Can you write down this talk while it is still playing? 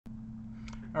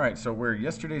Alright, so where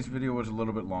yesterday's video was a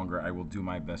little bit longer, I will do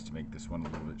my best to make this one a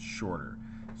little bit shorter.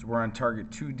 So we're on target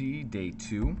 2D, day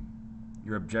 2.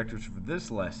 Your objectives for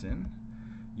this lesson: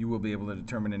 you will be able to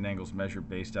determine an angle's measure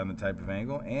based on the type of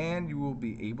angle, and you will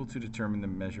be able to determine the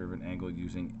measure of an angle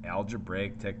using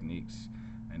algebraic techniques.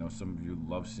 I know some of you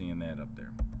love seeing that up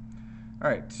there.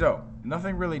 Alright, so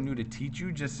nothing really new to teach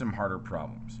you, just some harder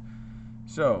problems.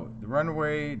 So the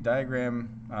runway diagram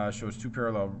shows two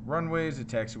parallel runways. The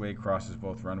taxiway crosses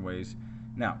both runways.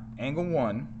 Now, angle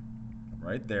 1,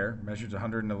 right there, measures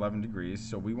 111 degrees.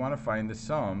 So we want to find the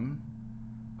sum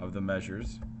of the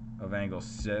measures of angles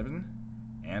 7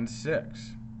 and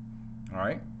 6. All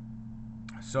right?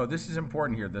 So this is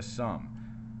important here, the sum.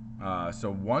 So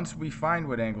once we find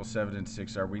what angles 7 and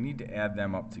 6 are, we need to add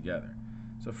them up together.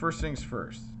 So first things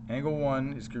first, angle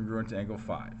 1 is congruent to angle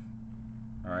 5.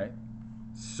 All right?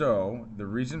 So the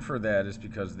reason for that is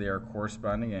because they are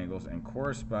corresponding angles, and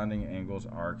corresponding angles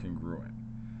are congruent.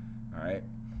 All right.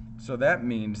 So that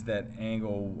means that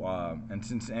and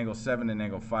since angle 7 and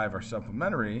angle 5 are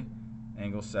supplementary,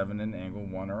 angle 7 and angle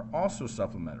 1 are also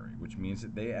supplementary, which means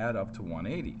that they add up to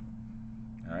 180.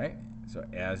 All right. So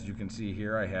as you can see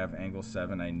here, I have angle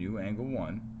 7. I knew angle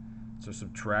 1. So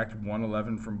subtract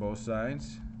 111 from both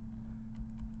sides,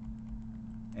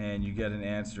 and you get an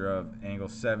answer of angle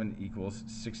 7 equals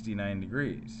 69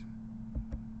 degrees.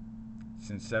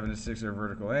 Since 7 and 6 are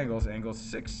vertical angles, angle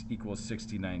 6 equals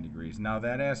 69 degrees. Now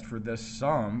that asked for the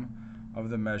sum of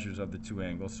the measures of the two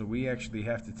angles, so we actually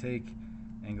have to take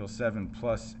angle 7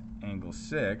 plus angle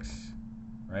 6,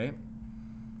 right?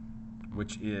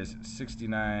 Which is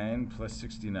 69 plus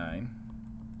 69,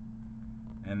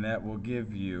 and that will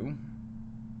give you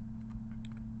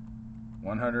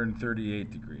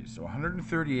 138 degrees. So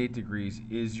 138 degrees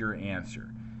is your answer.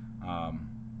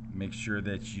 Make sure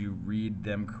that you read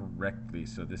them correctly.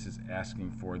 So this is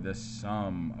asking for the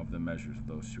sum of the measures of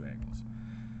those two angles.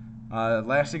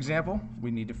 Last example, we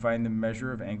need to find the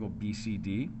measure of angle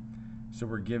BCD. So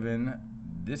we're given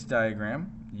this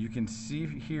diagram. You can see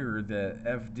here that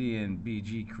FD and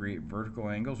BG create vertical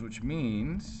angles, which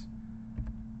means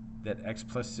that x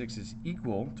plus 6 is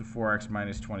equal to 4x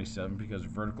minus 27 because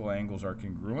vertical angles are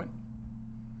congruent.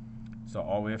 So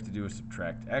all we have to do is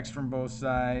subtract x from both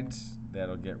sides.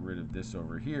 That'll get rid of this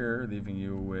over here, leaving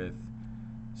you with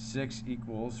 6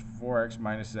 equals 4x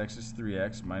minus x is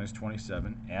 3x minus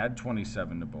 27. Add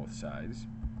 27 to both sides,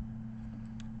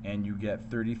 and you get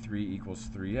 33 equals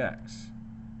 3x.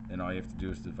 Then all you have to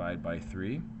do is divide by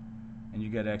 3, and you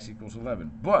get x equals 11.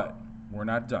 But we're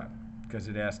not done, because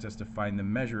it asked us to find the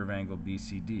measure of angle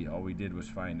BCD. All we did was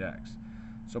find x.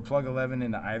 So plug 11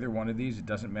 into either one of these. It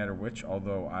doesn't matter which,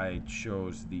 although I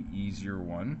chose the easier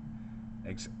one,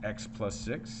 x plus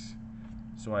 6.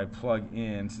 So I plug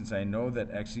in, since I know that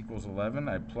x equals 11,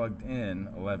 I plugged in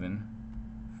 11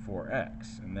 for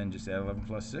x, and then just add 11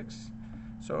 plus 6.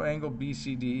 So angle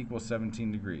BCD equals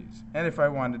 17 degrees. And if I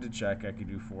wanted to check, I could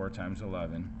do 4 times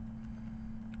 11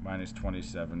 minus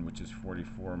 27, which is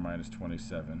 44 minus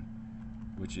 27,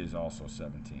 which is also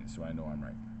 17, so I know I'm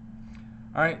right.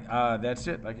 All right, that's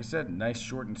it. Like I said, nice,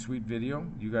 short, and sweet video.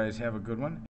 You guys have a good one.